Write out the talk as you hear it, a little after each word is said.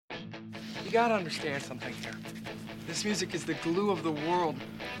You gotta understand something here. This music is the glue of the world.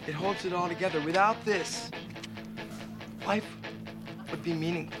 It holds it all together. Without this, life would be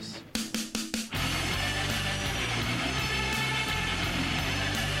meaningless.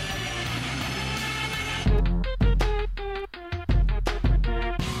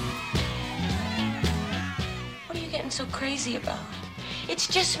 What are you getting so crazy about? It's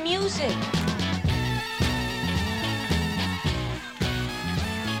just music.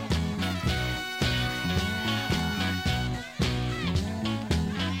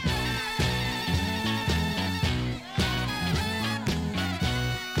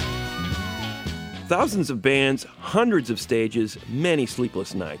 Thousands of bands, hundreds of stages, many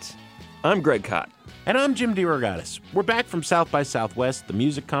sleepless nights. I'm Greg Kot. And I'm Jim DeRogatis. We're back from South by Southwest, the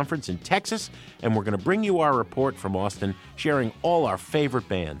music conference in Texas, and we're going to bring you our report from Austin, sharing all our favorite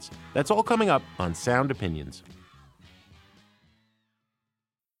bands. That's all coming up on Sound Opinions.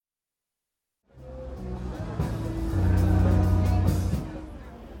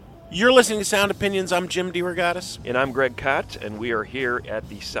 You're listening to Sound Opinions. I'm Jim DeRogatis. And I'm Greg Kot, and we are here at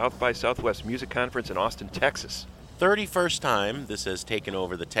the South by Southwest Music Conference in Austin, Texas. 31st time this has taken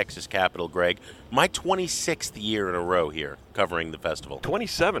over the Texas Capitol, Greg. My 26th year in a row here covering the festival.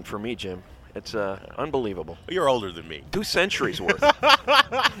 27 for me, Jim. It's unbelievable. You're older than me. 2 centuries worth.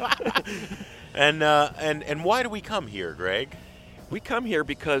 And why do we come here, Greg? We come here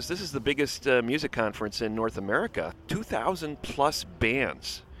because this is the biggest music conference in North America. 2,000 plus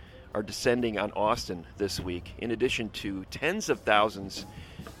bands are descending on Austin this week, in addition to tens of thousands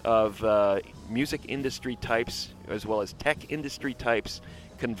of music industry types, as well as tech industry types,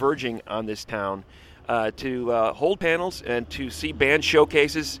 converging on this town to hold panels and to see band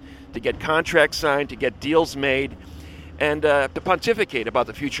showcases, to get contracts signed, to get deals made, and to pontificate about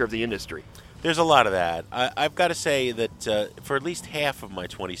the future of the industry. There's a lot of that. I've got to say that for at least half of my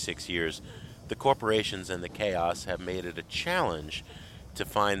 26 years, the corporations and the chaos have made it a challenge to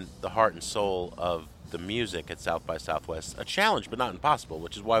find the heart and soul of the music at South by Southwest. A challenge, but not impossible,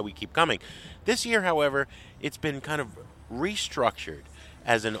 which is why we keep coming. This year, however, it's been kind of restructured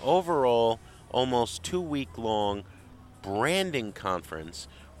as an overall, almost 2-week-long branding conference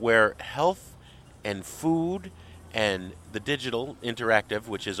where health and food and the digital interactive,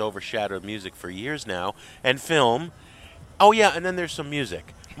 which has overshadowed music for years now, and film. Oh, yeah, and then there's some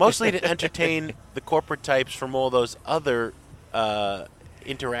music. Mostly to entertain the corporate types from all those other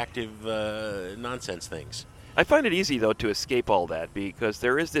interactive nonsense things. I find it easy, though, to escape all that because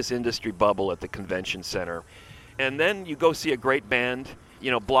there is this industry bubble at the convention center. And then you go see a great band,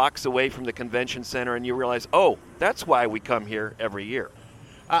 blocks away from the convention center, and you realize, oh, that's why we come here every year.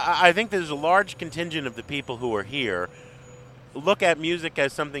 I think there's a large contingent of the people who are here look at music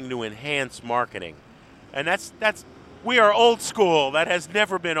as something to enhance marketing. And that's we are old school. That has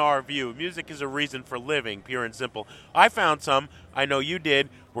never been our view. Music is a reason for living, pure and simple. I found some. I know you did.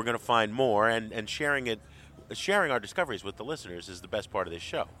 We're going to find more, and sharing our discoveries with the listeners is the best part of this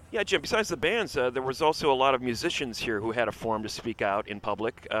show. Yeah, Jim, besides the bands, there was also a lot of musicians here who had a forum to speak out in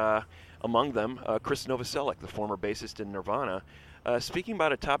public. Among them, Krist Novoselic, the former bassist in Nirvana, speaking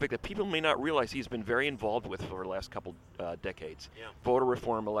about a topic that people may not realize he's been very involved with for the last couple decades. Yeah. Voter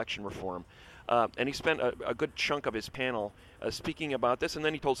reform, election reform. And he spent a good chunk of his panel speaking about this, and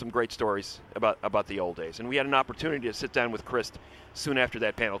then he told some great stories about the old days. And we had an opportunity to sit down with Krist soon after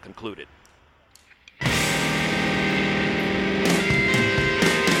that panel concluded.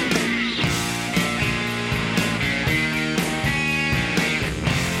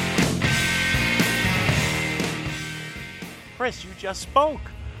 Chris, you just spoke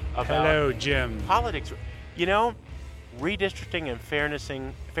about Hello, Jim. Politics. Redistricting and fairness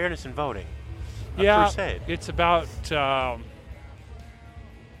in voting. Yeah, crusade. It's about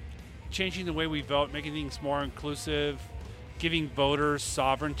changing the way we vote, making things more inclusive, giving voters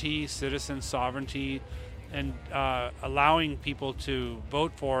sovereignty, citizen sovereignty, and allowing people to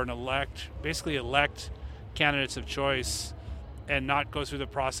vote for and elect candidates of choice and not go through the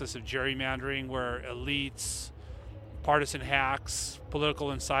process of gerrymandering where elites, partisan hacks, political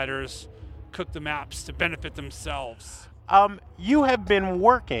insiders cook the maps to benefit themselves. You have been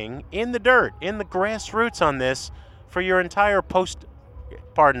working in the dirt, in the grassroots on this for your entire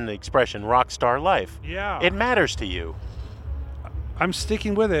pardon the expression, rock star life. Yeah. It matters to you. I'm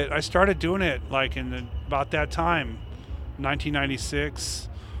sticking with it. I started doing it about that time, 1996,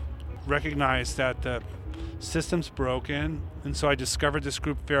 recognized that the system's broken, and so I discovered this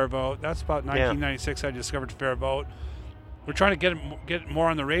group, Fair Vote. That's about 1996 I discovered Fair Vote. We're trying to get it more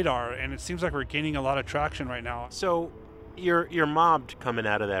on the radar, and it seems like we're gaining a lot of traction right now. So you're mobbed coming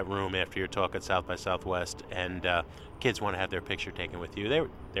out of that room after your talk at South by Southwest, and kids want to have their picture taken with you.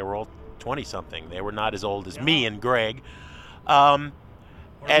 They were all 20-something. They were not as old as me and Greg. Or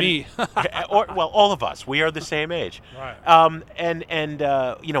me. Well, all of us. We are the same age. Right.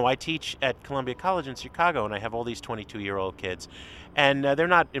 I teach at Columbia College in Chicago, and I have all these 22-year-old kids. And they're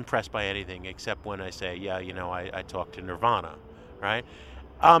not impressed by anything except when I say, I talk to Nirvana, right?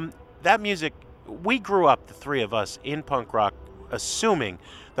 That music, we grew up, the three of us, in punk rock, assuming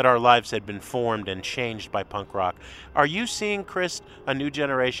that our lives had been formed and changed by punk rock. Are you seeing, Krist, a new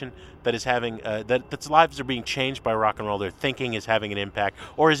generation that is having that's lives are being changed by rock and roll? Their thinking is having an impact,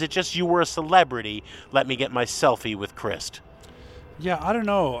 or is it just you were a celebrity? Let me get my selfie with Krist. Yeah, I don't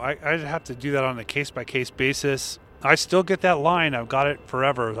know. I'd have to do that on a case-by-case basis. I still get that line. I've got it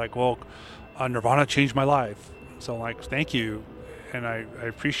forever. Like, well, Nirvana changed my life. So, like, thank you, and I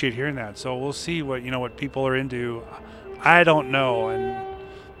appreciate hearing that. So we'll see what people are into. I don't know, and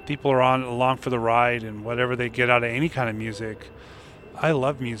people are along for the ride, and whatever they get out of any kind of music. I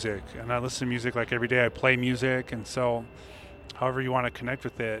love music, and I listen to music like every day. I play music, and so however you want to connect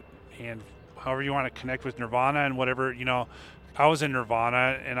with it, and however you want to connect with Nirvana and whatever, I was in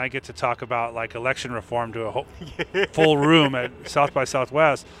Nirvana, and I get to talk about like election reform to a whole full room at South by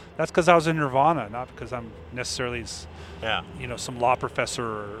Southwest. That's because I was in Nirvana, not because I'm necessarily, some law professor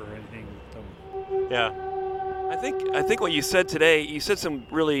or anything. So. Yeah. I think what you said today, you said some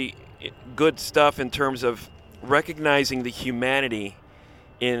really good stuff in terms of recognizing the humanity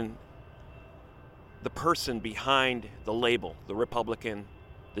in the person behind the label, the Republican,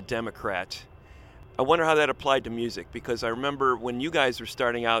 the Democrat. I wonder how that applied to music, because I remember when you guys were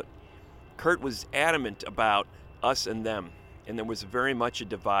starting out, Kurt was adamant about us and them, and there was very much a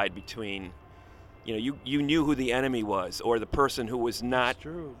divide between, you knew who the enemy was, or the person who was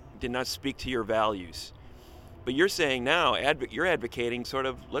did not speak to your values. But you're saying now, you're advocating sort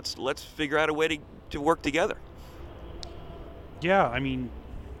of let's figure out a way to work together. Yeah, I mean,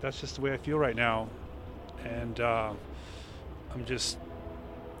 that's just the way I feel right now, and I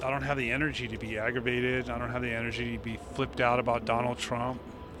don't have the energy to be aggravated. I don't have the energy to be flipped out about Donald Trump.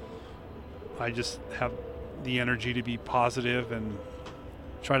 I just have the energy to be positive and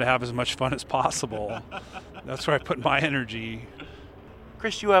try to have as much fun as possible. That's where I put my energy.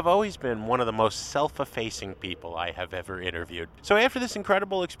 Krist, you have always been one of the most self-effacing people I have ever interviewed. So after this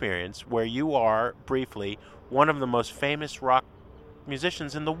incredible experience where you are, briefly, one of the most famous rock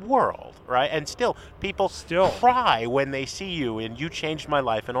musicians in the world, right? And still, people cry when they see you and you changed my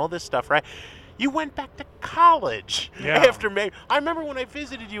life and all this stuff, right? You went back to college after May. I remember when I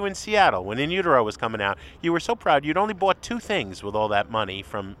visited you in Seattle, when In Utero was coming out, you were so proud. You'd only bought 2 things with all that money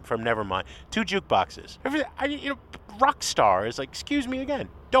from Nevermind, 2 jukeboxes. Rock stars, like, excuse me again,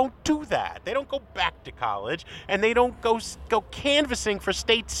 don't do that. They don't go back to college, and they don't go canvassing for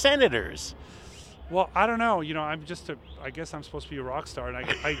state senators. Well, I don't know. I guess I'm supposed to be a rock star, and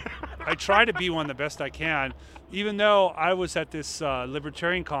I try to be one the best I can, even though I was at this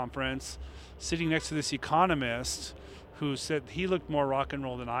libertarian conference sitting next to this economist who said he looked more rock and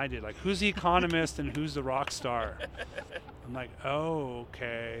roll than I did. Like, who's the economist and who's the rock star? I'm like, oh,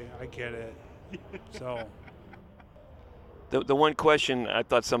 okay, I get it. So... The one question I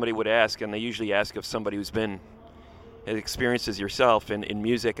thought somebody would ask, and they usually ask of somebody who's had experiences yourself in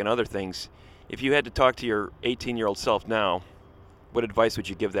music and other things, if you had to talk to your 18-year-old self now, what advice would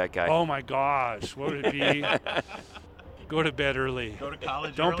you give that guy? Oh my gosh, what would it be? Go to bed early. Go to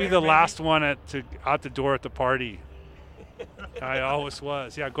college. Don't be the last one out the door at the party. I always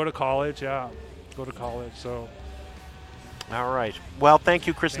was. Yeah, go to college. Yeah, go to college. So. All right. Well, thank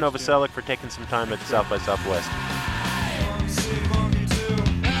you, Krist Novoselic, for taking some time at South by Southwest.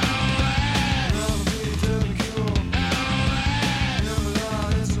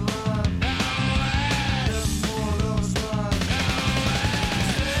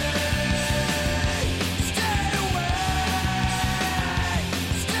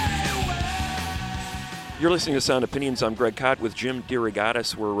 You're listening to Sound Opinions. I'm Greg Cott with Jim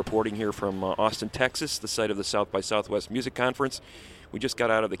DeRogatis. We're reporting here from Austin, Texas, the site of the South by Southwest Music Conference. We just got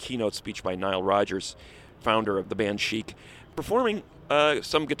out of the keynote speech by Nile Rodgers, founder of the band Chic, performing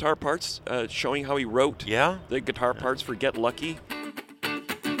some guitar parts, showing how he wrote the guitar parts for Get Lucky.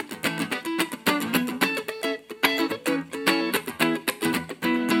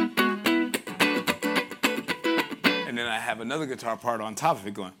 And then I have another guitar part on top of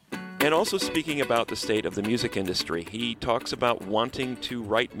it going. And also speaking about the state of the music industry. He talks about wanting to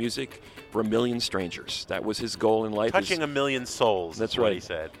write music for 1 million strangers. That was his goal in life. Touching 1 million souls, that's what right. he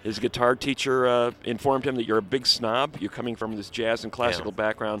said. His guitar teacher informed him that you're a big snob. You're coming from this jazz and classical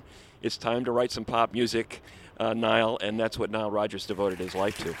background. It's time to write some pop music, Nile, and that's what Nile Rodgers devoted his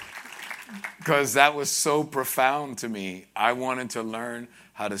life to. because that was so profound to me. I wanted to learn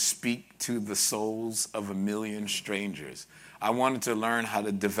how to speak to the souls of a million strangers. I wanted to learn how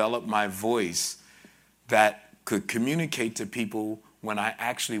to develop my voice that could communicate to people when I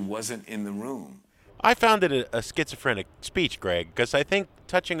actually wasn't in the room. I found it a schizophrenic speech, Greg, because I think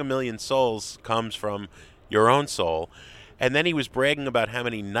touching a million souls comes from your own soul. And then he was bragging about how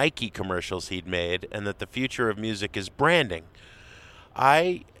many Nike commercials he'd made and that the future of music is branding.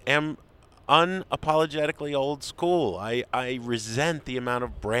 I am unapologetically old school. I resent the amount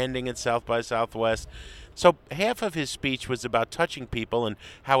of branding at South by Southwest. So half of his speech was about touching people and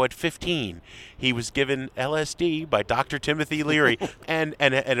how at 15 he was given LSD by Dr. Timothy Leary and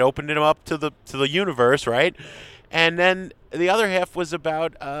opened him up to the universe, right? And then the other half was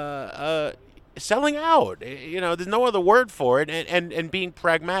about selling out. You know, there's no other word for it, and being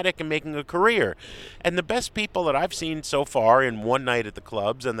pragmatic and making a career. And the best people that I've seen so far in one night at the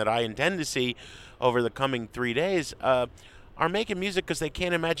clubs and that I intend to see over the coming 3 days are making music because they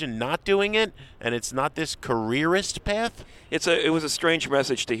can't imagine not doing it, and it's not this careerist path. It was a strange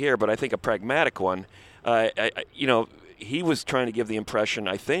message to hear, but I think a pragmatic one. He was trying to give the impression,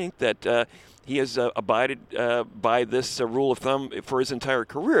 I think, that he has abided by this rule of thumb for his entire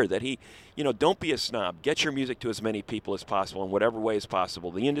career, that he, don't be a snob. Get your music to as many people as possible in whatever way is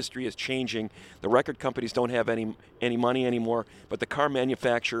possible. The industry is changing. The record companies don't have any money anymore, but the car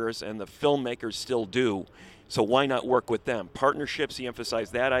manufacturers and the filmmakers still do. So why not work with them? Partnerships, he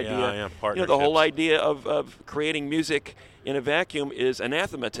emphasized that idea. Yeah, partnerships. The whole idea of creating music in a vacuum is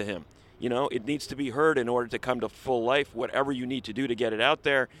anathema to him. It needs to be heard in order to come to full life. Whatever you need to do to get it out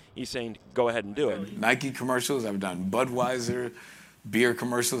there, he's saying, go ahead and do it. Nike commercials, I've done Budweiser, beer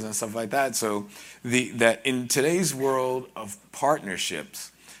commercials and stuff like that. So that in today's world of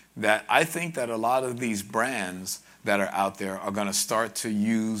partnerships, that I think that a lot of these brands that are out there are going to start to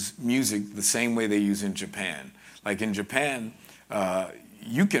use music the same way they use in Japan. Like in Japan,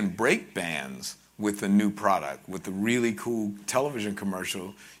 you can break bands with a new product, with a really cool television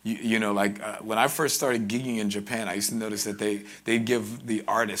commercial. When I first started gigging in Japan, I used to notice that they give the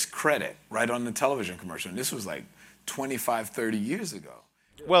artist credit right on the television commercial. And this was like 25, 30 years ago.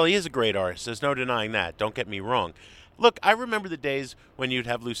 Well, he is a great artist. There's no denying that. Don't get me wrong. Look, I remember the days when you'd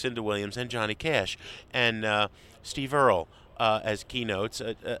have Lucinda Williams and Johnny Cash and Steve Earle as keynotes,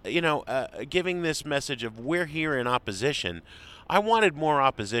 giving this message of we're here in opposition. I wanted more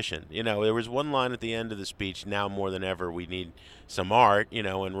opposition. There was one line at the end of the speech, now more than ever we need some art,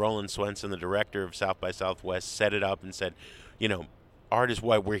 and Roland Swenson, the director of South by Southwest, set it up and said, art is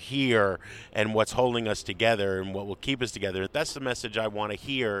why we're here and what's holding us together and what will keep us together. That's the message I want to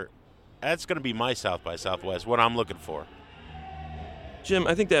hear. That's going to be my South by Southwest, what I'm looking for. Jim,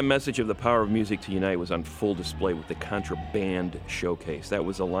 I think that message of the power of music to unite was on full display with the Contraband Showcase. That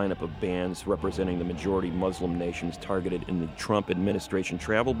was a lineup of bands representing the majority Muslim nations targeted in the Trump administration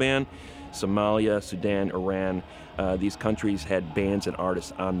travel ban. Somalia, Sudan, Iran, these countries had bands and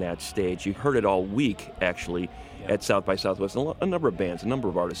artists on that stage. You heard it all week, actually, at South by Southwest. A number of bands, a number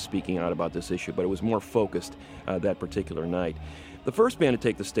of artists speaking out about this issue, but it was more focused that particular night. The first band to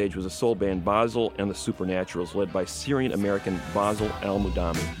take the stage was a soul band, Basil and the Supernaturals, led by Syrian-American Basil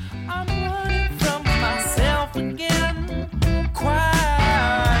Al-Mudami. I'm running from myself again,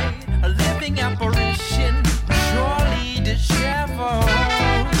 quite a living apparition, surely disheveled.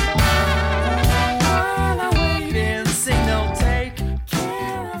 While I wait and sing, they'll take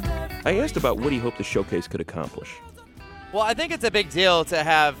care of it. I asked about what he hoped the showcase could accomplish. Well, I think it's a big deal to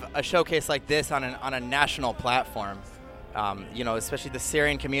have a showcase like this on a national platform. Especially the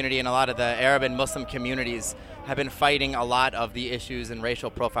Syrian community and a lot of the Arab and Muslim communities have been fighting a lot of the issues and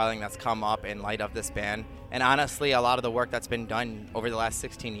racial profiling that's come up in light of this ban. And honestly, a lot of the work that's been done over the last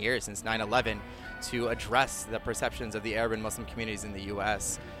 16 years since 9/11 to address the perceptions of the Arab and Muslim communities in the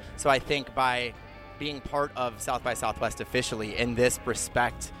U.S. So I think by being part of South by Southwest officially in this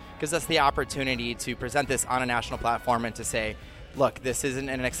respect gives us the opportunity to present this on a national platform and to say, look, this isn't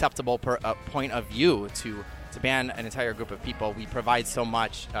an acceptable point of view to ban an entire group of people. We provide so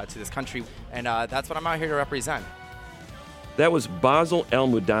much to this country, and that's what I'm out here to represent. That was Basil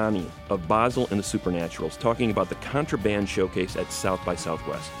Al-Mudani of Basil and the Supernaturals talking about the Contraband Showcase at South by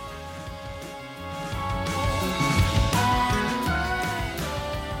Southwest.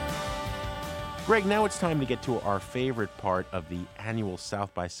 Greg, now it's time to get to our favorite part of the annual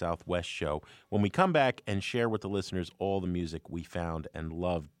South by Southwest show, when we come back and share with the listeners all the music we found and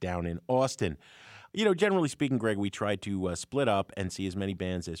loved down in Austin. Generally speaking, Greg, we try to split up and see as many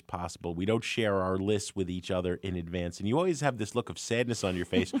bands as possible. We don't share our lists with each other in advance. And you always have this look of sadness on your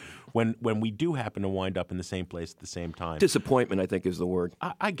face when we do happen to wind up in the same place at the same time. Disappointment, I think, is the word.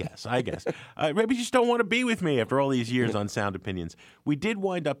 I guess. Maybe you just don't want to be with me after all these years on Sound Opinions. We did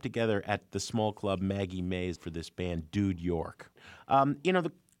wind up together at the small club Maggie May's for this band, Dude York.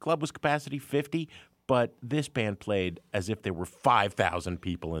 The club was capacity 50, but this band played as if there were 5,000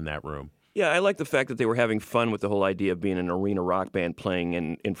 people in that room. Yeah, I like the fact that they were having fun with the whole idea of being an arena rock band playing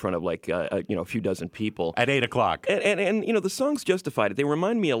in front of a few dozen people at 8 o'clock. And the songs justified it. They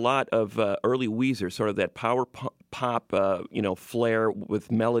remind me a lot of early Weezer, sort of that power pop flair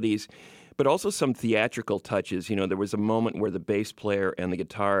with melodies, but also some theatrical touches. There was a moment where the bass player and the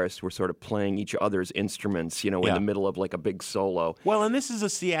guitarist were sort of playing each other's instruments, in the middle of like a big solo. Well, and this is a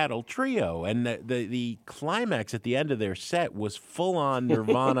Seattle trio, and the climax at the end of their set was full-on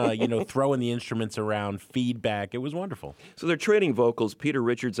Nirvana, throwing the instruments around, feedback. It was wonderful. So they're trading vocals, Peter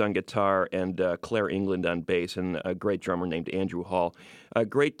Richards on guitar and Claire England on bass, and a great drummer named Andrew Hall.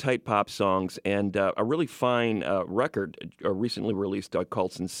 Great tight pop songs, and a really fine record recently released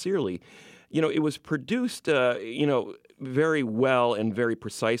called Sincerely. It was produced, very well and very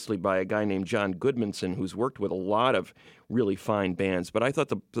precisely by a guy named John Goodmanson, who's worked with a lot of really fine bands. But I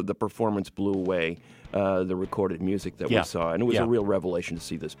thought the performance blew away the recorded music that we saw, and it was a real revelation to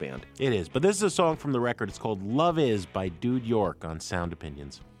see this band. It is. But this is a song from the record. It's called Love Is by Dude York on Sound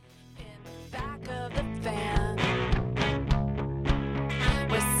Opinions. In the back of the van,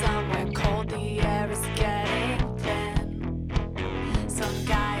 we're somewhere cold, the air is getting thin. Some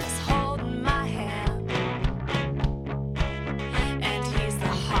guy is holding my hand, and he's the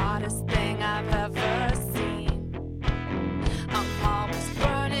hottest thing I've ever seen. I'm always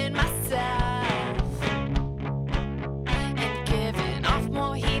burning myself and giving off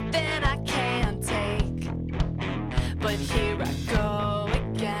more heat than I can take. But here I go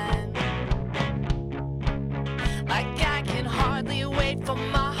again, like I can hardly wait for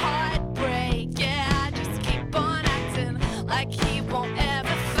my heartbreak. Yeah, I just keep on acting like he won't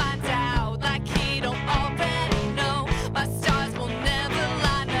ever find out, like he don't already know. My stars will never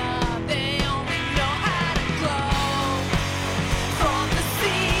line up, they only know how to glow. From the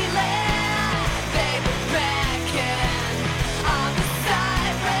ceiling, they were beckon. I'm the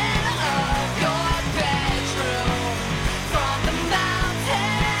siren of your bedroom. From the mountains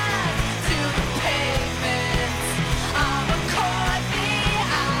to the pavement, I'm a Courtney,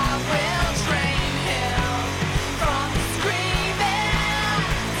 I will train him. From the screaming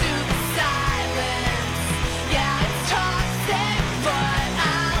to the silence, yeah, it's toxic, but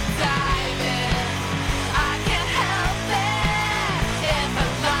I'll dive in. I can't help it if I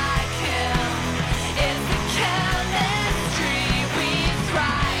like him. It's the chemistry we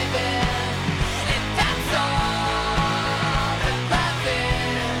thrive in, and that's all that love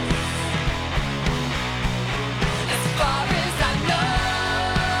is. As far as I know,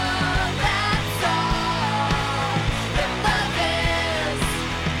 that's all that love is.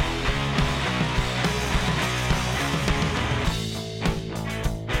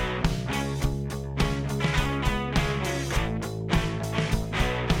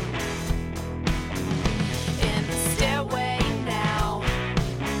 In the stairway now,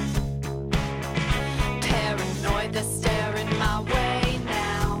 paranoid, they're staring my way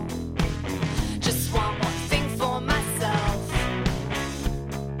now. Just one more thing for myself,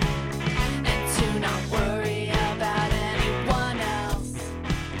 and to not worry about anyone else.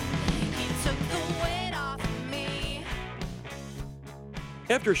 He took the weight off of me.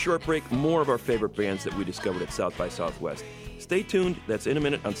 After a short break, more of our favorite bands that we discovered at South by Southwest. Stay tuned. That's in a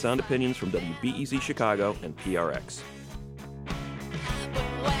minute on Sound Opinions from WBEZ Chicago and PRX. But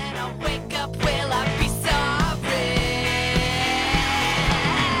when I wake up, will I be sorry?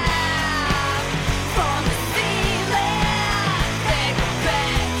 From the ceiling, they were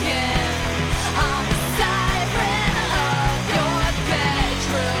beckon. I'm the siren of your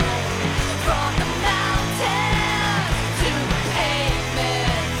bedroom. From the mountains to the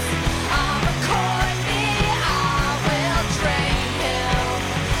pavement, I'm a Courtney, I will train him.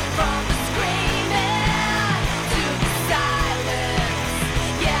 From the screaming to the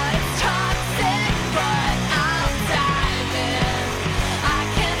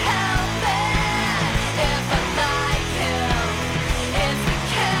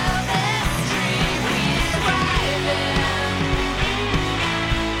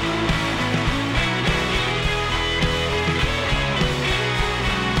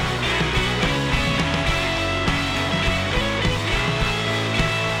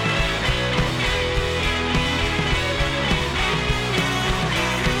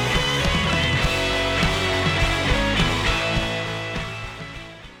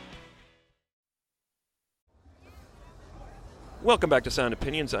Welcome back to Sound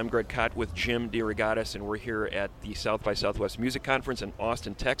Opinions. I'm Greg Cott with Jim DeRogatis, and we're here at the South by Southwest Music Conference in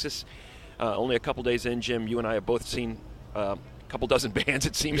Austin, Texas. Only a couple days in, Jim, you and I have both seen a couple dozen bands,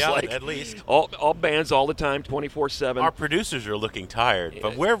 it seems like. Yeah, at least. All bands all the time, 24/7. Our producers are looking tired,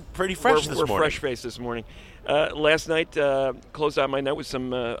 but we're pretty fresh this morning. We're fresh-faced this morning. Last night, closed out my night with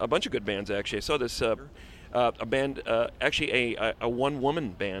a bunch of good bands, actually. I saw this a band, actually a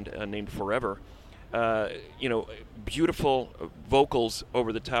one-woman band named Forever. Beautiful vocals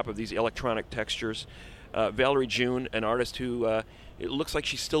over the top of these electronic textures. Valerie June, an artist who it looks like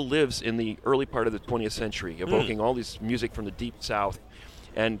she still lives in the early part of the 20th century, evoking all this music from the deep South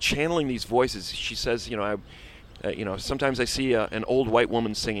and channeling these voices. She says, sometimes I see an old white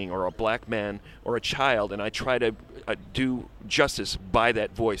woman singing, or a black man, or a child, and I try to do justice by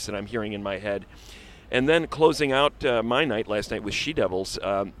that voice that I'm hearing in my head. And then closing out my night last night with She Devils,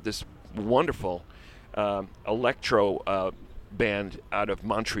 this wonderful electro band out of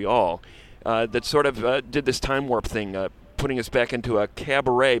Montreal that sort of did this time warp thing, putting us back into a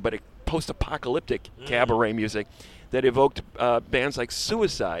cabaret, but a post-apocalyptic cabaret music that evoked bands like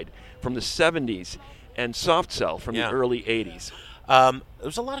Suicide from the 70s and Soft Cell from the early 80s. There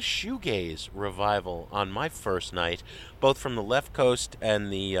was a lot of shoegaze revival on my first night, both from the left coast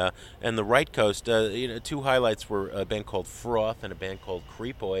and the right coast. Two highlights were a band called Froth and a band called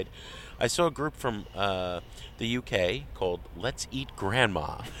Creepoid. I saw a group from the UK called Let's Eat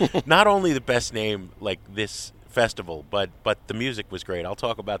Grandma. Not only the best name like this festival, but the music was great. I'll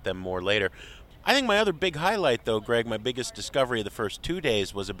talk about them more later. I think my other big highlight, though, Greg, my biggest discovery of the first 2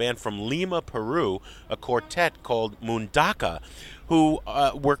 days was a band from Lima, Peru, a quartet called Mundaka, who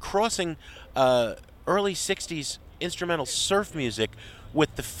were crossing early 60s instrumental surf music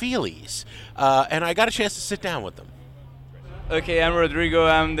with the Feelies. And I got a chance to sit down with them. Okay, I'm Rodrigo.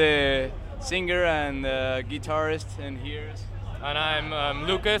 I'm the singer and guitarist in here. And I'm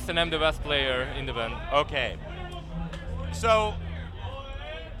Lucas, and I'm the bass player in the band. Okay. So,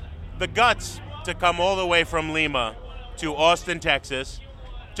 the guts to come all the way from Lima to Austin, Texas,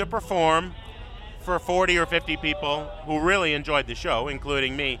 to perform for 40 or 50 people who really enjoyed the show,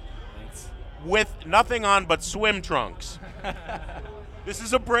 including me, with nothing on but swim trunks. This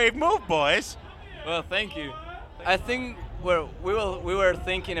is a brave move, boys. Well, thank you. I think we were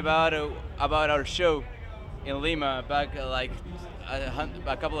thinking about our show in Lima back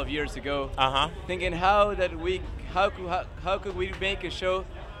a couple of years ago. Thinking how could we make a show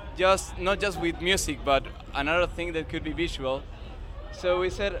not just with music, but another thing that could be visual. So we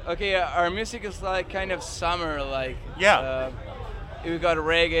said, okay, our music is like kind of summer, we got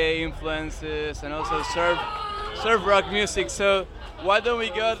reggae influences and also surf rock music. So why don't we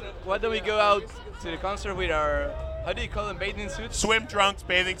go out to the concert with our, how do you call them, bathing suits? Swim trunks,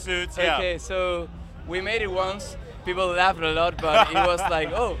 bathing suits. Yeah. Okay, so we made it once. People laughed a lot, but it was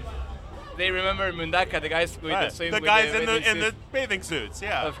like, oh. They remember Mundaka, the guys with the swim. The guys in the bathing suits,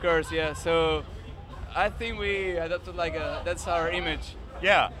 yeah. Of course, yeah. So I think we adopted that's our image.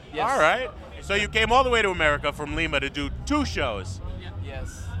 Yeah. Yes. All right. So you came all the way to America from Lima to do 2 shows.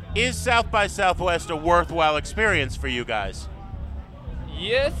 Yes. Is South by Southwest a worthwhile experience for you guys?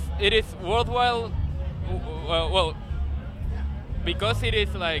 Yes, it is worthwhile. Well, because it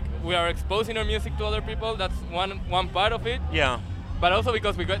is like we are exposing our music to other people. That's one part of it. Yeah. But also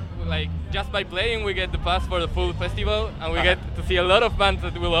because we got, just by playing, we get the pass for the full festival, and we get to see a lot of bands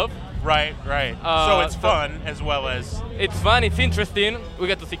that we love. Right. So it's fun as well as... It's fun, it's interesting. We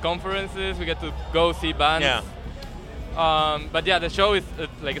get to see conferences, we get to go see bands. Yeah. But yeah, the show is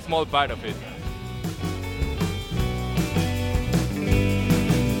like a small part of it.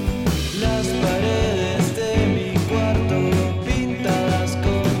 Las paredes de mi cuarto pintadas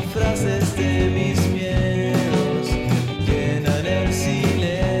con frases de mis miedos llenan el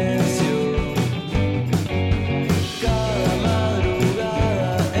silencio. Cada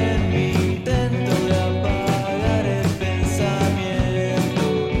madrugada en mi intento de apagar el pensamiento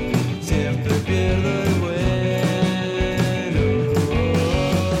siempre pierdo el vuelo.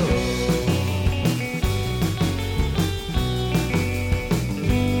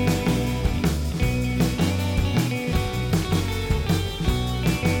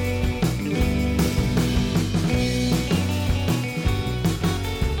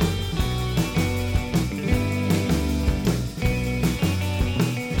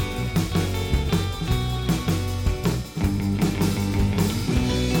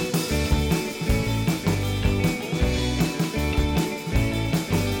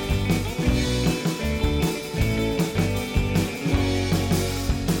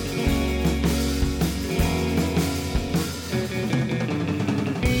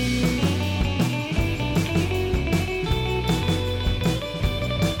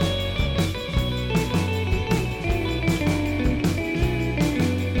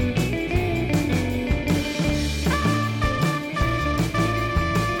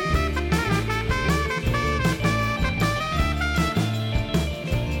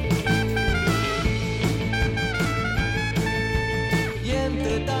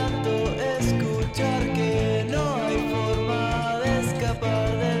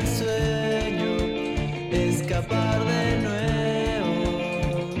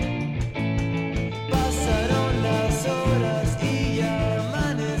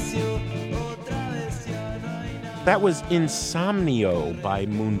 That was Insomnio by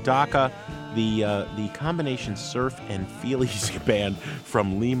Mundaka, the combination surf and feelies band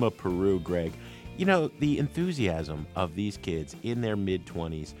from Lima, Peru, Greg. You know, the enthusiasm of these kids in their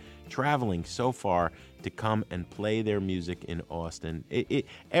mid-20s traveling so far to come and play their music in Austin.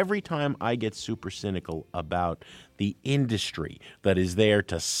 Every time I get super cynical about the industry that is there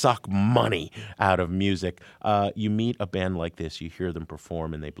to suck money out of music, you meet a band like this, you hear them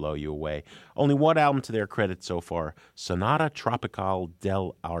perform, and they blow you away. Only one album to their credit so far, Sonata Tropical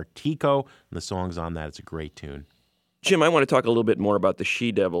del Artico, and the song's on that. It's a great tune. Jim, I want to talk a little bit more about the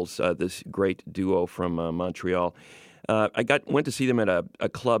She-Devils, this great duo from Montreal. I went to see them at a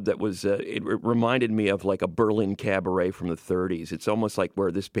club that was, it reminded me of like a Berlin cabaret from the 30s. It's almost like where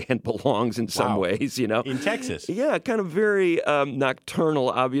this band belongs in some ways, you know. In Texas. Yeah, kind of very nocturnal,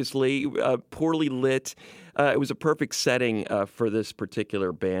 obviously, poorly lit. It was a perfect setting for this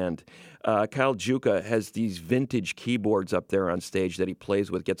particular band. Kyle Juka has these vintage keyboards up there on stage that he plays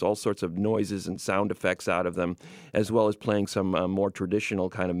with, gets all sorts of noises and sound effects out of them, as well as playing some more traditional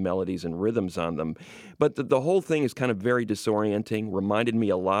kind of melodies and rhythms on them. But the whole thing is kind of very disorienting, reminded me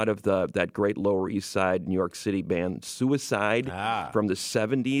a lot of that great Lower East Side New York City band Suicide from the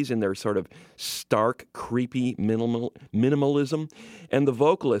 70s, and their sort of stark, creepy minimalism. And the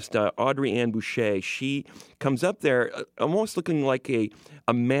vocalist, Audrey Ann Boucher, she comes up there almost looking like a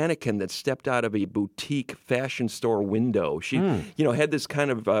mannequin that stepped out of a boutique fashion store window. She, had this kind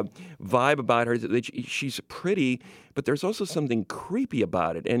of vibe about her that she's pretty, but there's also something creepy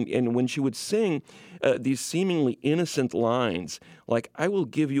about it. And when she would sing these seemingly innocent lines, like, "I will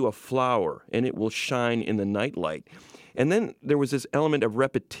give you a flower and it will shine in the nightlight." And then there was this element of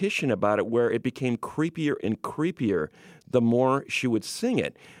repetition about it where it became creepier and creepier the more she would sing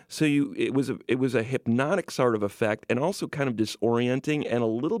it. So it was a hypnotic sort of effect, and also kind of disorienting and a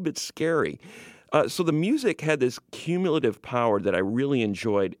little bit scary. So the music had this cumulative power that I really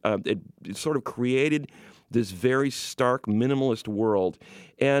enjoyed. It sort of created this very stark, minimalist world.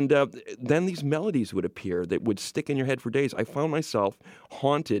 And then these melodies would appear that would stick in your head for days. I found myself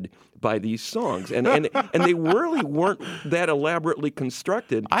haunted by these songs. And they really weren't that elaborately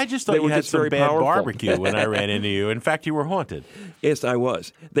constructed. I just thought they you were had just some very bad powerful. barbecue when I ran into you. In fact, you were haunted. Yes, I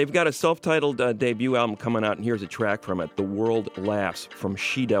was. They've got a self-titled debut album coming out, and here's a track from it, The World Laughs, from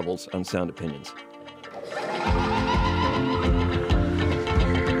She-Devils on Sound Opinions.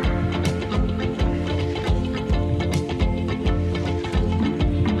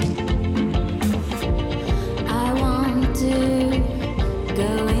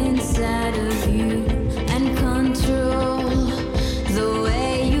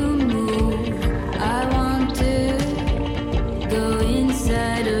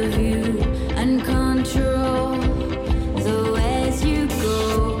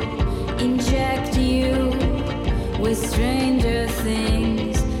 Stranger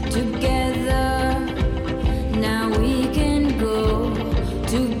things together. Now we can go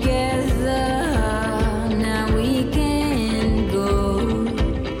together. Now we can go.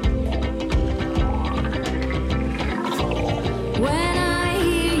 When I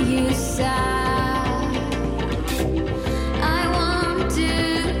hear you sigh, I want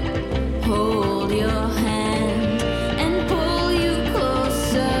to hold your hand and pull you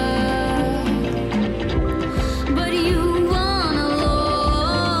closer.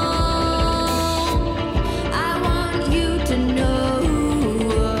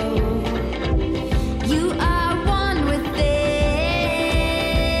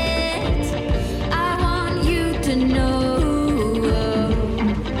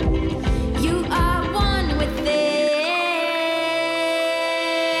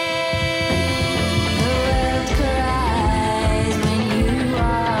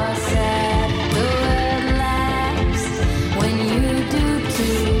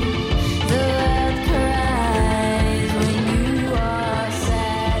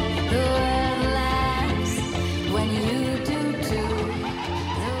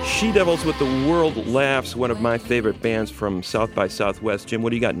 She-Devils with The World Laughs, one of my favorite bands from South by Southwest. Jim, what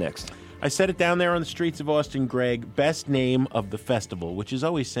do you got next? I said it down there on the streets of Austin, Greg. Best name of the festival, which is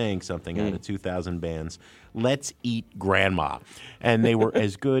always saying something out of 2,000 bands. Let's Eat Grandma. And they were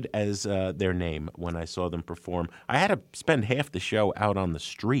as good as their name when I saw them perform. I had to spend half the show out on the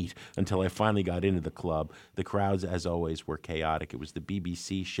street until I finally got into the club. The crowds, as always, were chaotic. It was the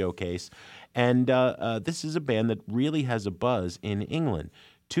BBC showcase. And this is a band that really has a buzz in England.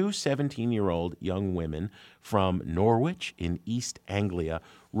 two 17-year-old young women from Norwich in East Anglia,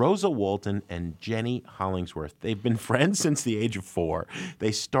 Rosa Walton and Jenny Hollingsworth. They've been friends since the age of 4.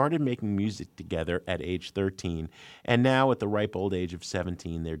 They started making music together at age 13, and now at the ripe old age of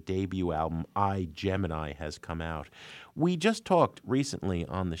 17, their debut album, I, Gemini, has come out. We just talked recently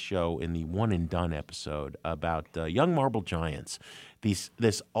on the show in the One and Done episode about Young Marble Giants,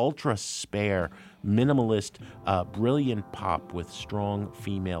 this ultra-spare, minimalist, brilliant pop with strong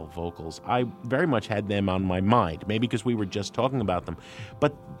female vocals. I very much had them on my mind, maybe because we were just talking about them.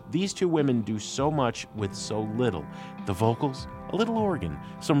 But these two women do so much with so little. The vocals, a little organ,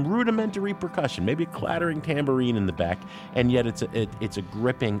 some rudimentary percussion, maybe a clattering tambourine in the back, and yet it's a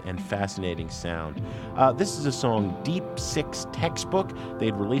gripping and fascinating sound. This is a song, Deep Six Textbook.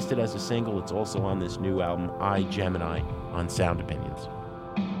 They'd released it as a single. It's also on this new album, I, Gemini, on Sound Opinions.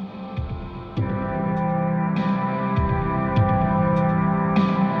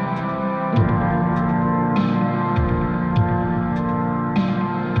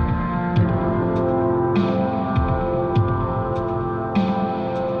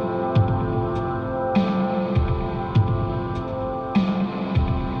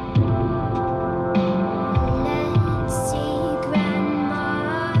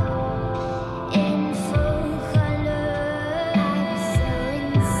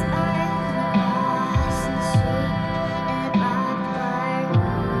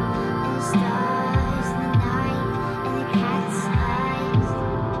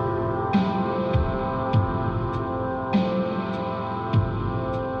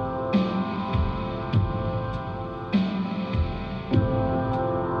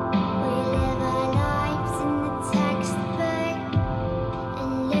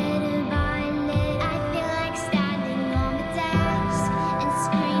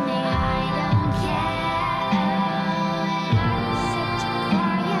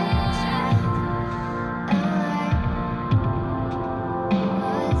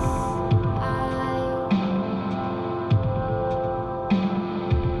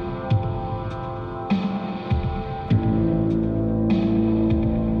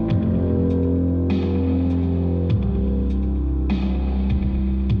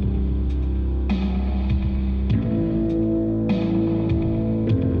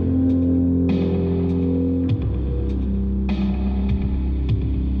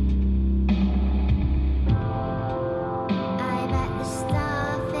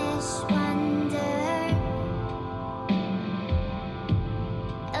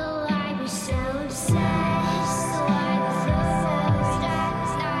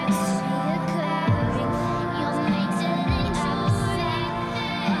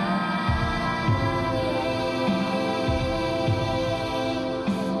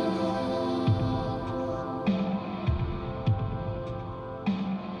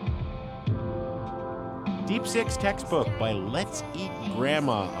 Deep Six Textbook by Let's Eat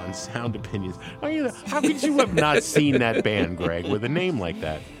Grandma on Sound Opinions. How could you have not seen that band, Greg, with a name like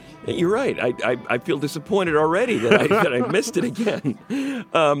that? You're right. I feel disappointed already that I missed it again.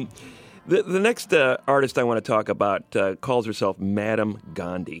 The next artist I want to talk about calls herself Madam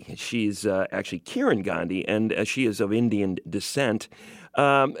Gandhi. She's actually Kiran Gandhi, and she is of Indian descent,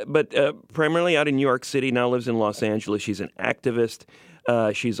 but primarily out in New York City, now lives in Los Angeles. She's an activist.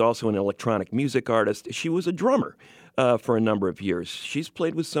 She's also an electronic music artist. She was a drummer for a number of years. She's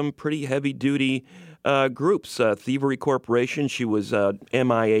played with some pretty heavy-duty groups. Thievery Corporation, she was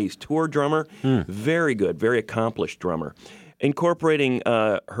MIA's tour drummer. Very good, very accomplished drummer. Incorporating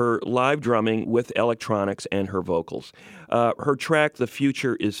her live drumming with electronics and her vocals. Her track, The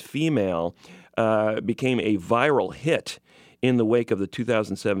Future is Female, became a viral hit in the wake of the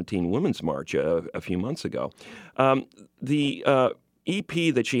 2017 Women's March a few months ago. The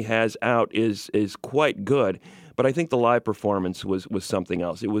EP that she has out is quite good, but I think the live performance was something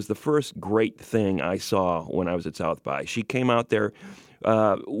else. It was the first great thing I saw when I was at South by. She came out there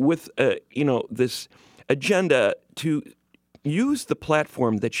with this agenda to use the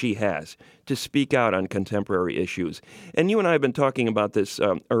platform that she has to speak out on contemporary issues. And you and I have been talking about this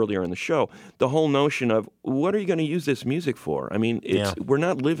earlier in the show, the whole notion of what are you going to use this music for? I mean, we're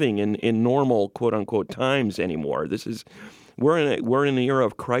not living in normal, quote-unquote, times anymore. We're in an era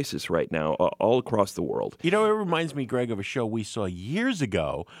of crisis right now, all across the world. You know, it reminds me, Greg, of a show we saw years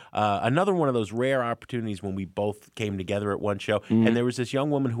ago. Another one of those rare opportunities when we both came together at one show. Mm-hmm. And there was this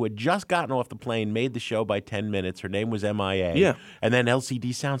young woman who had just gotten off the plane, made the show by 10 minutes. Her name was MIA. Yeah. And then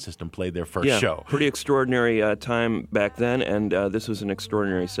LCD Sound System played their first show. Pretty extraordinary time back then. And this was an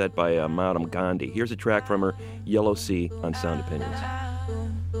extraordinary set by Madam Gandhi. Here's a track from her, Yellow Sea, on Sound Opinions.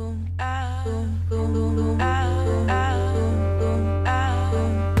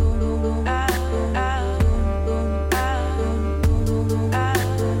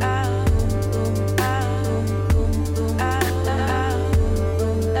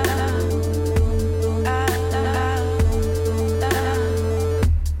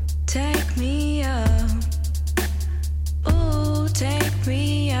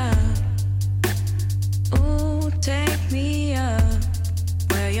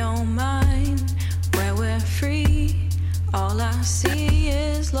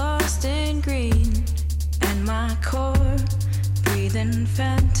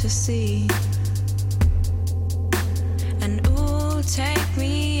 fantasy. And ooh, take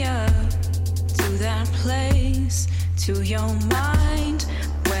me up to that place, to your mind,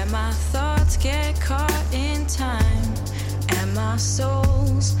 where my thoughts get caught in time, and my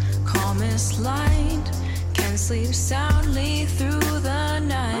soul's calmest light can sleep soundly through the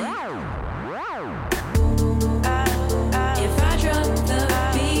night. If I drop the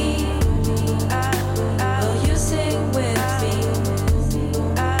beat, will you sing with me?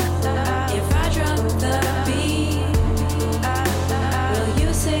 If I drop the beat, will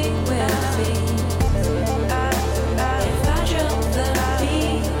you sing with me? If I drop the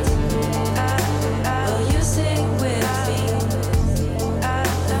beat, will you sing with me?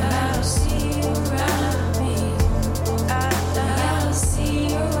 I'll see you around me. I'll see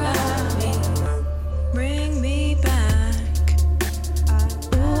you around me. Bring me back.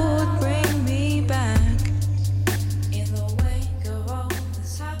 Ooh, bring me back. In the wake of all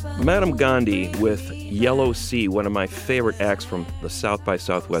this happened. Madam Gandhi with Yellow Sea, one of my favorite acts from the South by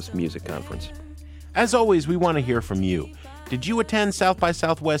Southwest Music Conference. As always, we want to hear from you. Did you attend South by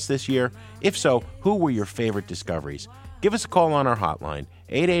Southwest this year? If so, who were your favorite discoveries? Give us a call on our hotline,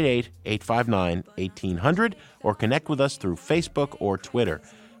 888-859-1800, or connect with us through Facebook or Twitter.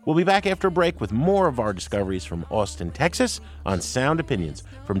 We'll be back after a break with more of our discoveries from Austin, Texas on Sound Opinions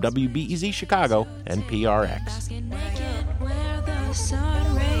from WBEZ Chicago and PRX. Basket naked where the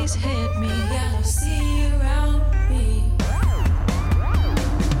sun rays hit me. I'll see you around me.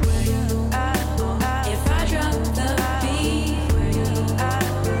 If I drop the beat,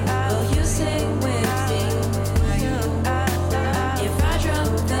 will you sing with me? If I drop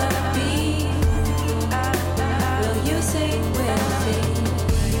the beat, will you sing with me?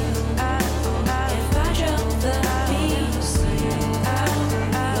 If I drop the beat,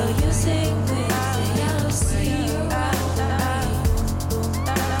 will you sing with me? I'll see you around me.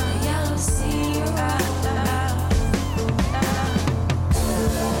 I'll see you around me.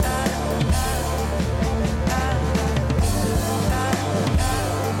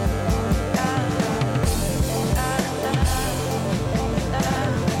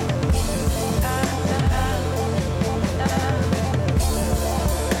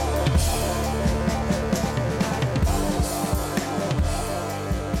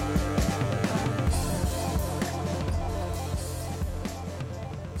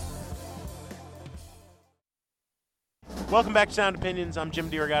 Welcome back to Sound Opinions. I'm Jim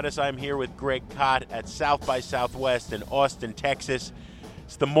DeRogatis. I'm here with Greg Kot at South by Southwest in Austin, Texas.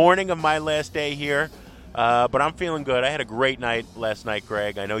 It's the morning of my last day here, but I'm feeling good. I had a great night last night,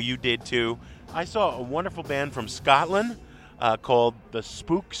 Greg. I know you did too. I saw a wonderful band from Scotland called the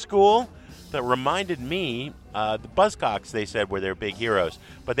Spook School that reminded me, the Buzzcocks, they said, were their big heroes,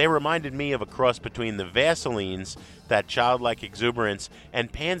 but they reminded me of a cross between the Vaselines, that childlike exuberance,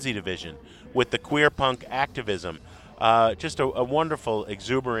 and Pansy Division with the queer punk activism. Just a wonderful,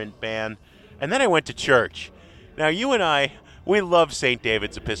 exuberant band. And then I went to church. Now, you and I, we love St.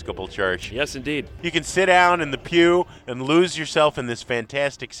 David's Episcopal Church. Yes, indeed. You can sit down in the pew and lose yourself in this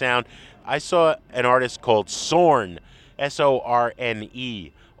fantastic sound. I saw an artist called Sorn,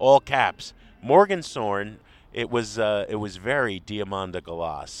 S-O-R-N-E, all caps. Morgan Sorn. It was very Diamanda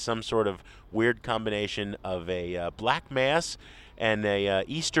Galas, some sort of weird combination of a black mass and a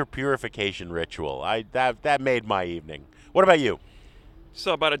Easter purification ritual. That made my evening. What about you?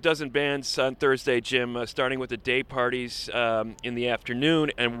 Saw about a dozen bands on Thursday, Jim, starting with the day parties in the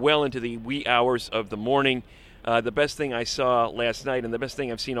afternoon and well into the wee hours of the morning. The best thing I saw last night and the best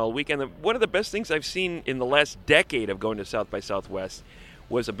thing I've seen all weekend, one of the best things I've seen in the last decade of going to South by Southwest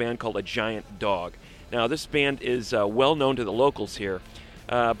was a band called A Giant Dog. Now, this band is well known to the locals here.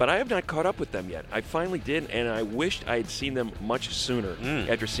 But I have not caught up with them yet. I finally did, and I wished I had seen them much sooner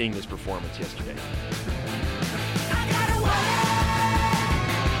after seeing this performance yesterday. I'm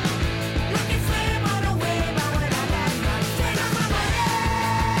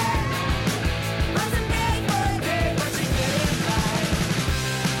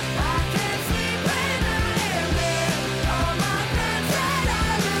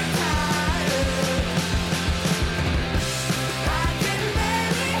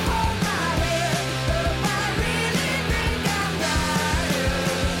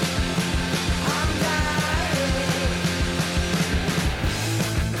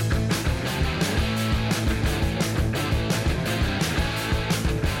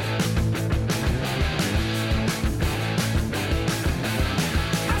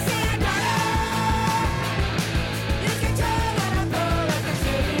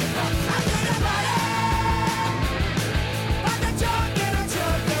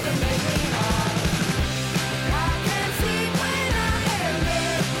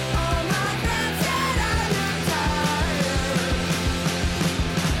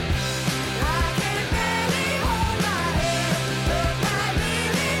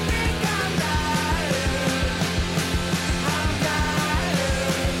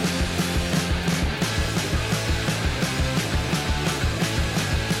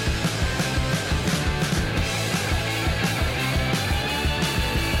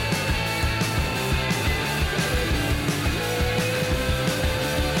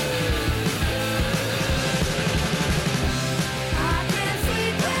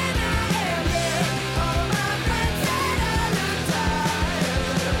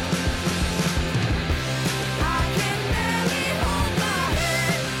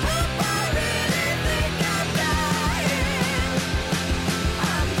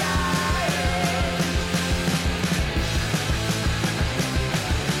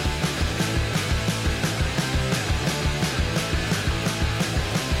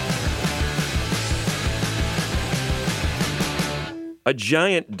A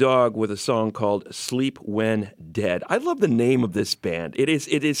Giant Dog with a song called Sleep When Dead. I love the name of this band. It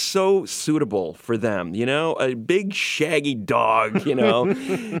is so suitable for them, you know? A big shaggy dog, you know?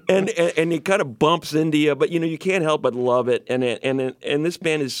 and it kind of bumps into you, but you know, you can't help but love it. And this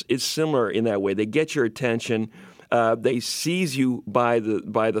band is similar in that way. They get your attention. They seize you by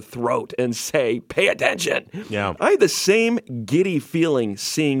the throat and say, "Pay attention." Yeah. I had the same giddy feeling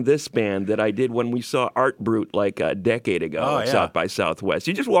seeing this band that I did when we saw Art Brut like a decade ago at South by Southwest.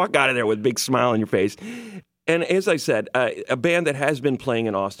 You just walk out of there with a big smile on your face. And as I said, a band that has been playing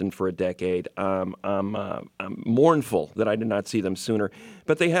in Austin for a decade. I'm mournful that I did not see them sooner.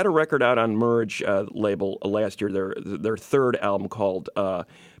 But they had a record out on Merge label last year, their third album called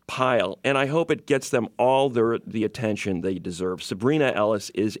Pile, and I hope it gets them all the attention they deserve. Sabrina Ellis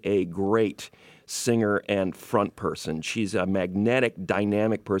is a great singer and front person. She's a magnetic,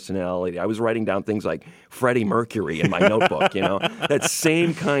 dynamic personality. I was writing down things like Freddie Mercury in my notebook, you know, that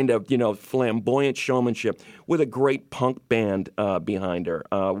same kind of, you know, flamboyant showmanship with a great punk band behind her.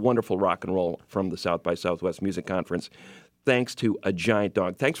 Wonderful rock and roll from the South by Southwest Music Conference. Thanks to A Giant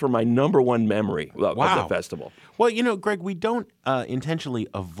Dog. Thanks for my number one memory of the festival. Well, you know, Greg, we don't intentionally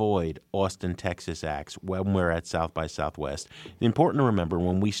avoid Austin, Texas acts when we're at South by Southwest. It's important to remember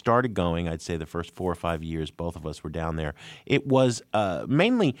when we started going, I'd say the first 4 or 5 years both of us were down there, it was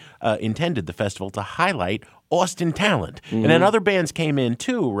mainly intended, the festival, to highlight Austin talent. And then other bands came in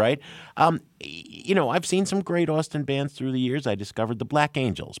too, right? You know, I've seen some great Austin bands through the years. I discovered the Black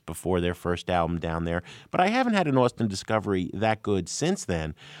Angels before their first album down there, but I haven't had an Austin discovery that good since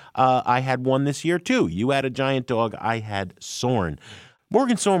then. I had one this year too. You had A Giant Dog. I had Sorn.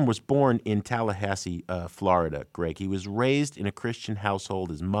 Morgan Sorn was born in Tallahassee, Florida, Greg. He was raised in a Christian household.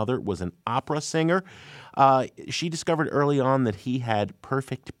 His mother was an opera singer. She discovered early on that he had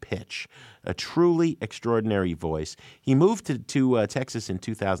perfect pitch, a truly extraordinary voice. He moved to Texas in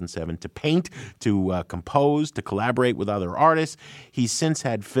 2007 to paint, to compose, to collaborate with other artists. He's since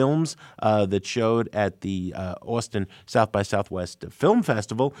had films that showed at the Austin South by Southwest Film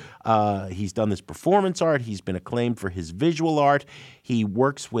Festival. He's done this performance art. He's been acclaimed for his visual art. He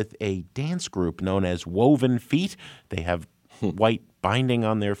works with a dance group known as Woven Feet. They have white binding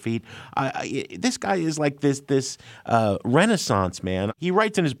on their feet. This guy is like this Renaissance man. He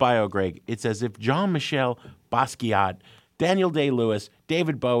writes in his bio, Greg, it's as if Jean-Michel Basquiat, Daniel Day-Lewis,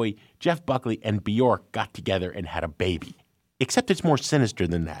 David Bowie, Jeff Buckley, and Bjork got together and had a baby. Except it's more sinister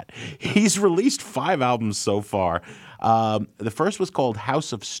than that. He's released 5 albums so far. The first was called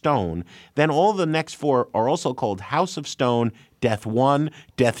House of Stone. Then all the next 4 are also called House of Stone, Death 1,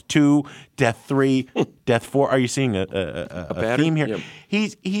 Death 2, Death 3, Death 4. Are you seeing a theme here? Yep.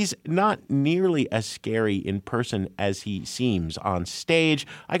 He's not nearly as scary in person as he seems on stage.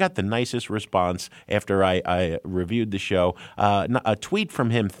 I got the nicest response after I reviewed the show. A tweet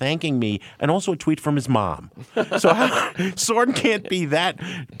from him thanking me, and also a tweet from his mom. So Sorn can't be that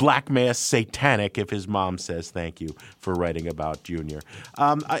black mass satanic if his mom says thank you for writing about Junior.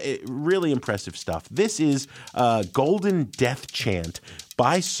 Really impressive stuff. This is Golden Death Chant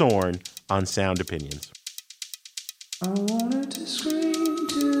by Sorn on Sound Opinions. I wanted to scream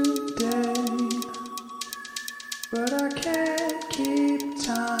today, but I can't keep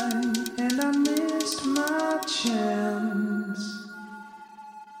time, and I missed my chance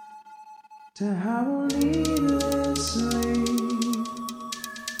to howl needlessly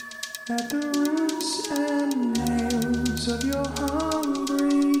at the roots and nails of your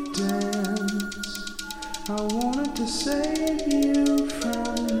hungry dance. I wanted to save you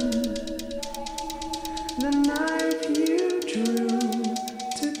from the knife you drew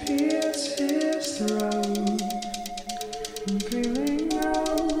to pierce his throat. I'm feeling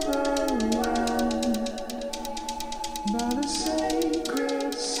overwhelmed by the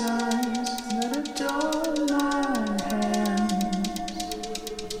sacred signs that adorn my hands.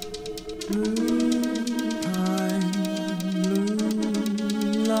 Blue pine, blue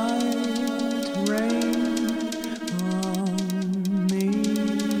light, rain on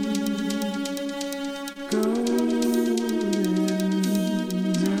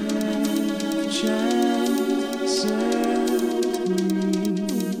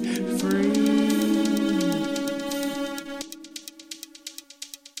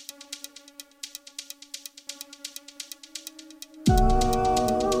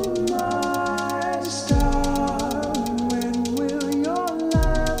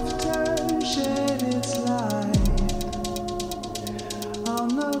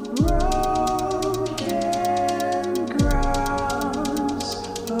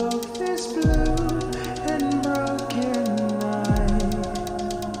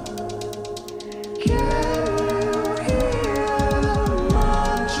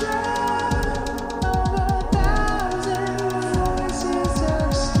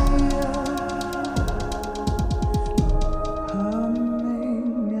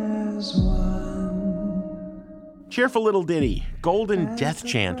Cheerful little ditty, Golden Death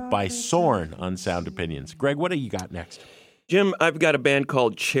Chant by Sorn on Sound Opinions. Greg, what do you got next? Jim, I've got a band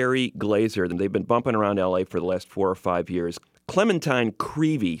called Cherry Glazer. They've been bumping around L.A. for the last 4 or 5 years. Clementine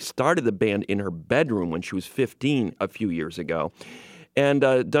Creevy started the band in her bedroom when she was 15 a few years ago, and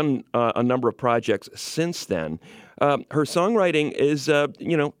done a number of projects since then. Her songwriting is,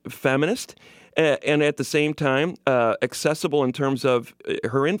 feminist, and at the same time accessible in terms of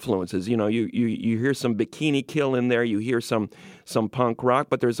her influences. You hear some Bikini Kill in there, you hear some punk rock,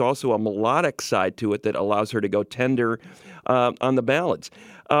 but there's also a melodic side to it that allows her to go tender on the ballads.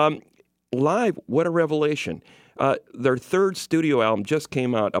 Live, what a revelation. Their third studio album just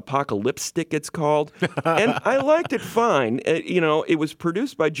came out, Apocalyptic it's called, and I liked it fine. It was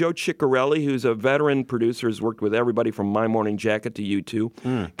produced by Joe Ciccarelli, who's a veteran producer, who's worked with everybody from My Morning Jacket to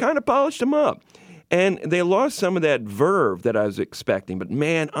U2, kind of polished them up. And they lost some of that verve that I was expecting, but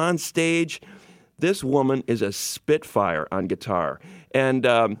man, on stage, this woman is a spitfire on guitar.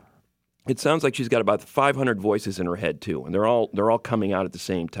 And it sounds like she's got about 500 voices in her head too, and they're all coming out at the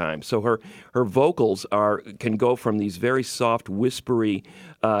same time. So her vocals can go from these very soft, whispery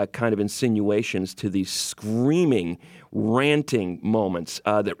kind of insinuations to these screaming, ranting moments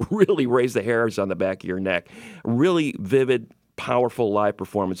that really raise the hairs on the back of your neck. Really vivid, powerful live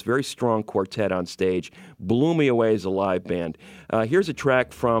performance, very strong quartet on stage, blew me away as a live band. Here's a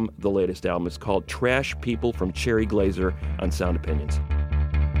track from the latest album. It's called Trash People from Cherry Glazer on Sound Opinions.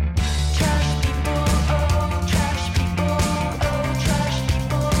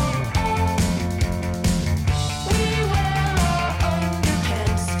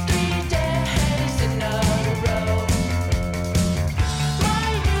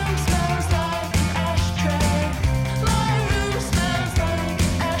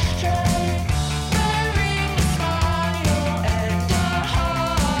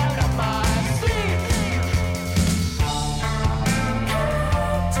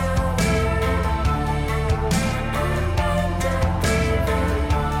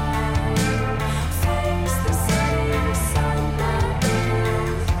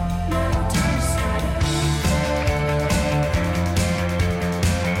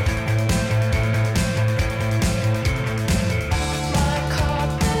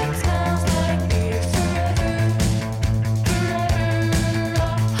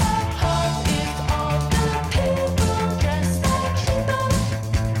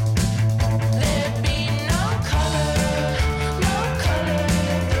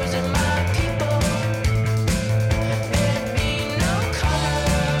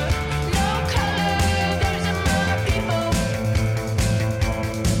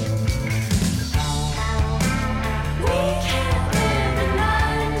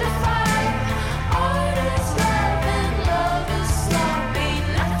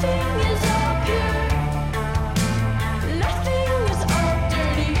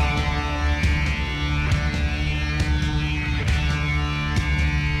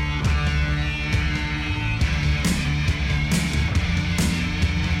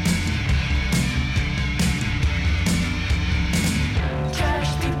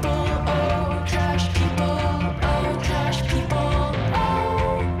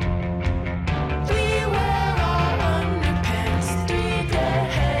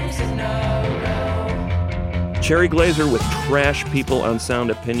 Cherry Glazer with Trash People on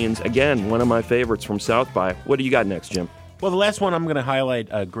Sound Opinions. Again, one of my favorites from South by. What do you got next, Jim? Well, the last one I'm going to highlight,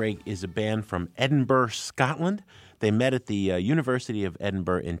 Greg, is a band from Edinburgh, Scotland. They met at the University of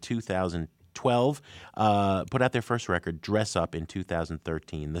Edinburgh in 2012, put out their first record, Dress Up, in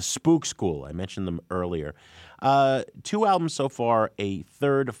 2013. The Spook School, I mentioned them earlier. 2 albums so far, a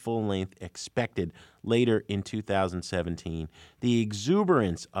third full-length expected later in 2017. The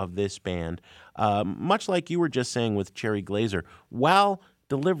exuberance of this band, much like you were just saying with Cherry Glazer, while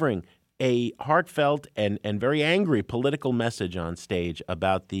delivering a heartfelt and very angry political message on stage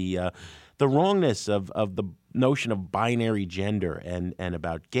about the wrongness of the notion of binary gender and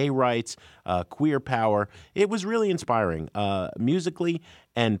about gay rights, queer power. It was really inspiring, musically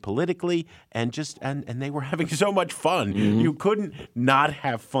and politically, and they were having so much fun. Mm-hmm. You couldn't not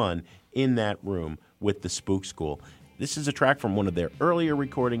have fun in that room with the Spook School. This is a track from one of their earlier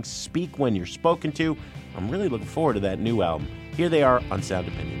recordings, Speak When You're Spoken To. I'm really looking forward to that new album. Here they are on Sound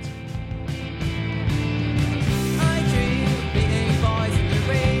Opinions.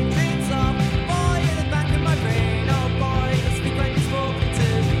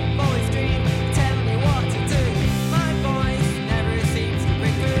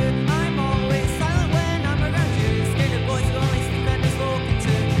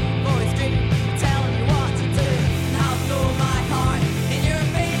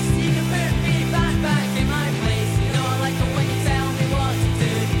 Place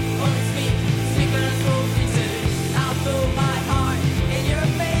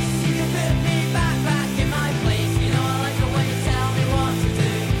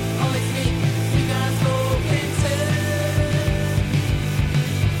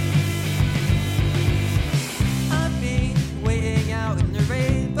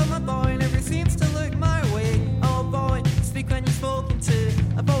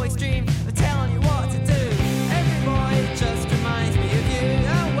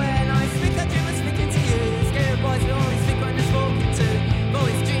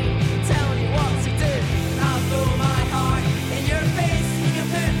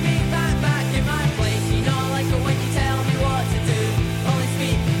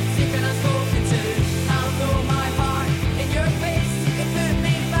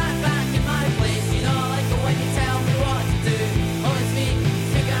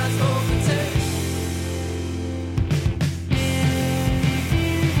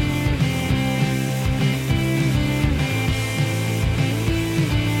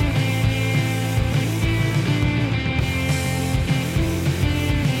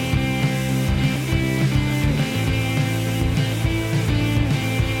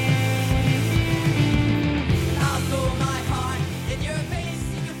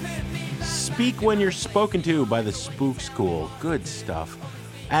like when you're spoken to by the Spook School. Good stuff.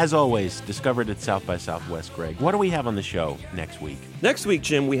 As always, discovered at South by Southwest. Greg, what do we have on the show next week? Next week,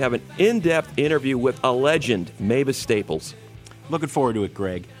 Jim, we have an in-depth interview with a legend, Mavis Staples. Looking forward to it,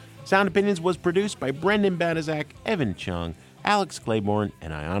 Greg. Sound Opinions was produced by Brendan Badizak, Evan Chung, Alex Claiborne,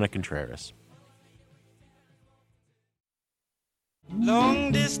 and Ayana Contreras.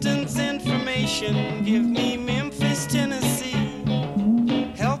 Long distance information, give me Memphis, Tennessee.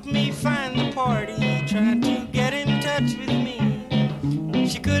 Help me find the party, trying to get in touch with me.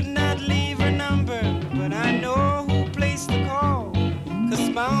 She could not leave her number, but I know who placed the call. 'Cause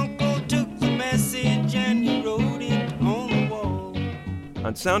my uncle took the message and he wrote it on the wall.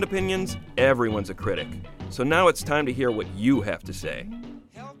 On Sound Opinions, everyone's a critic. So now it's time to hear what you have to say.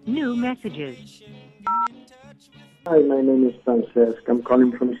 New messages. Hi, my name is Francesc. I'm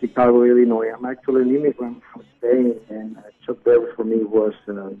calling from Chicago, Illinois. I'm actually an immigrant from Spain, and Chuck Berry for me was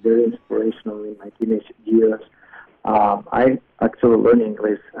very inspirational in my teenage years. I actually learned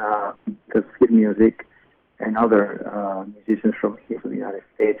English because of his music and other musicians from here in the United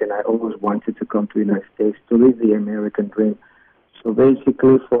States, and I always wanted to come to the United States to live the American dream. So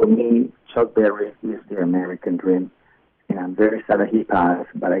basically, for me, Chuck Berry is the American dream. And I'm very sad that he passed,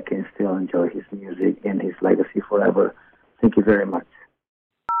 but I can still enjoy his music and his legacy forever. Thank you very much.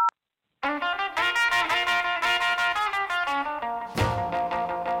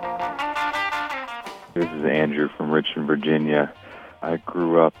 This is Andrew from Richmond, Virginia. I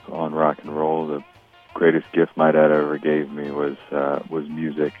grew up on rock and roll. The greatest gift my dad ever gave me was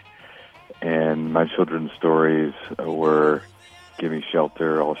music. And my children's stories were Gimme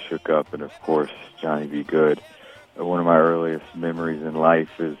Shelter, All Shook Up, and of course, Johnny Be Good. One of my earliest memories in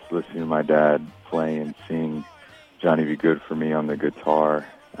life is listening to my dad play and sing Johnny Be Good for me on the guitar,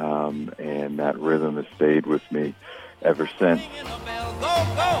 and that rhythm has stayed with me ever since.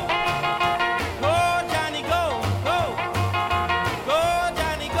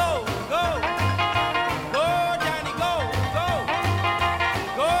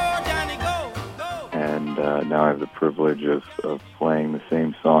 And now I have the privilege of playing the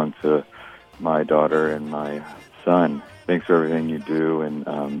same song to my daughter and my son. Thanks for everything you do,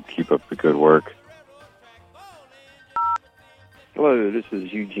 and keep up the good work. Hello, this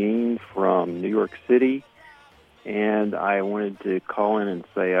is Eugene from New York City, and I wanted to call in and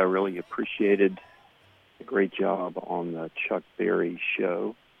say I really appreciated the great job on the Chuck Berry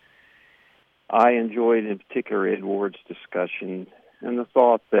show. I enjoyed in particular Ed Ward's discussion and the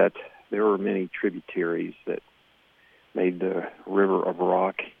thought that there were many tributaries that made the river of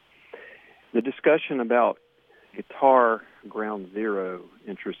rock. The discussion about guitar ground zero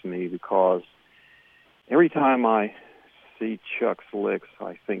interests me because every time I see Chuck's licks,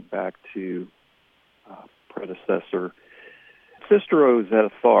 I think back to predecessor Sister Rosetta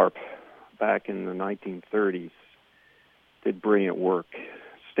Tharpe back in the 1930s did brilliant work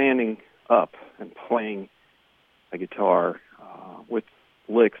standing up and playing a guitar with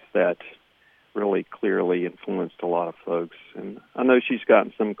licks that really clearly influenced a lot of folks. And I know she's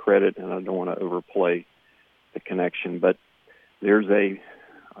gotten some credit, and I don't want to overplay the connection, but there's a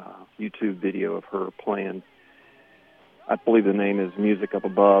YouTube video of her playing, I believe the name is Music Up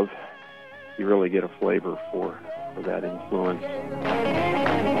Above. You really get a flavor for that influence.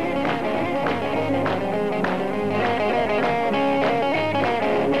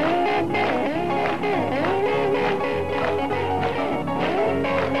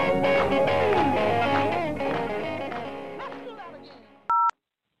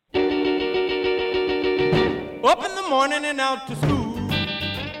 Up in the morning and out to school.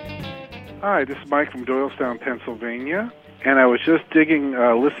 Hi, this is Mike from Doylestown, Pennsylvania, and I was just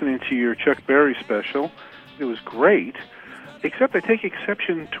listening to your Chuck Berry special. It was great, except I take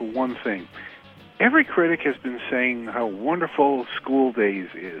exception to one thing. Every critic has been saying how wonderful School Days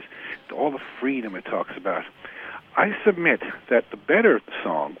is, all the freedom it talks about. I submit that the better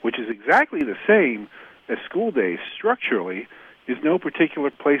song, which is exactly the same as School Days structurally, is No Particular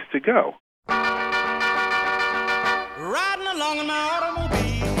Place to Go. Riding along in my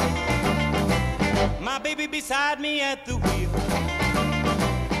automobile, my baby beside me at the wheel.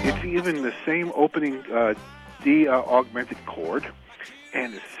 It's even the same opening D augmented chord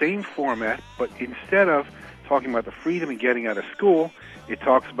and the same format, but instead of talking about the freedom of getting out of school, it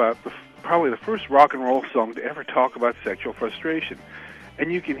talks about probably the first rock and roll song to ever talk about sexual frustration.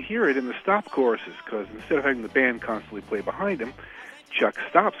 And you can hear it in the stop choruses, because instead of having the band constantly play behind him, Chuck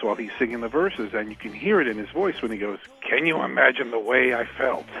stops while he's singing the verses, and you can hear it in his voice when he goes, "Can you imagine the way I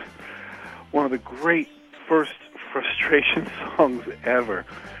felt?" One of the great first frustration songs ever.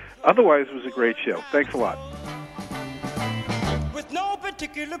 Otherwise, it was a great show. Thanks a lot. With no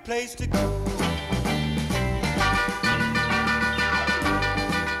particular place to go.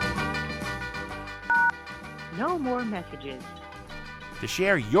 no more messages. To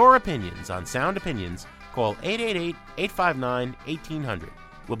share your opinions on Sound Opinions, call 888-859-1800.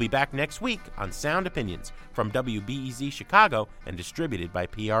 We'll be back next week on Sound Opinions from WBEZ Chicago and distributed by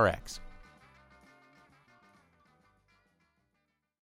PRX.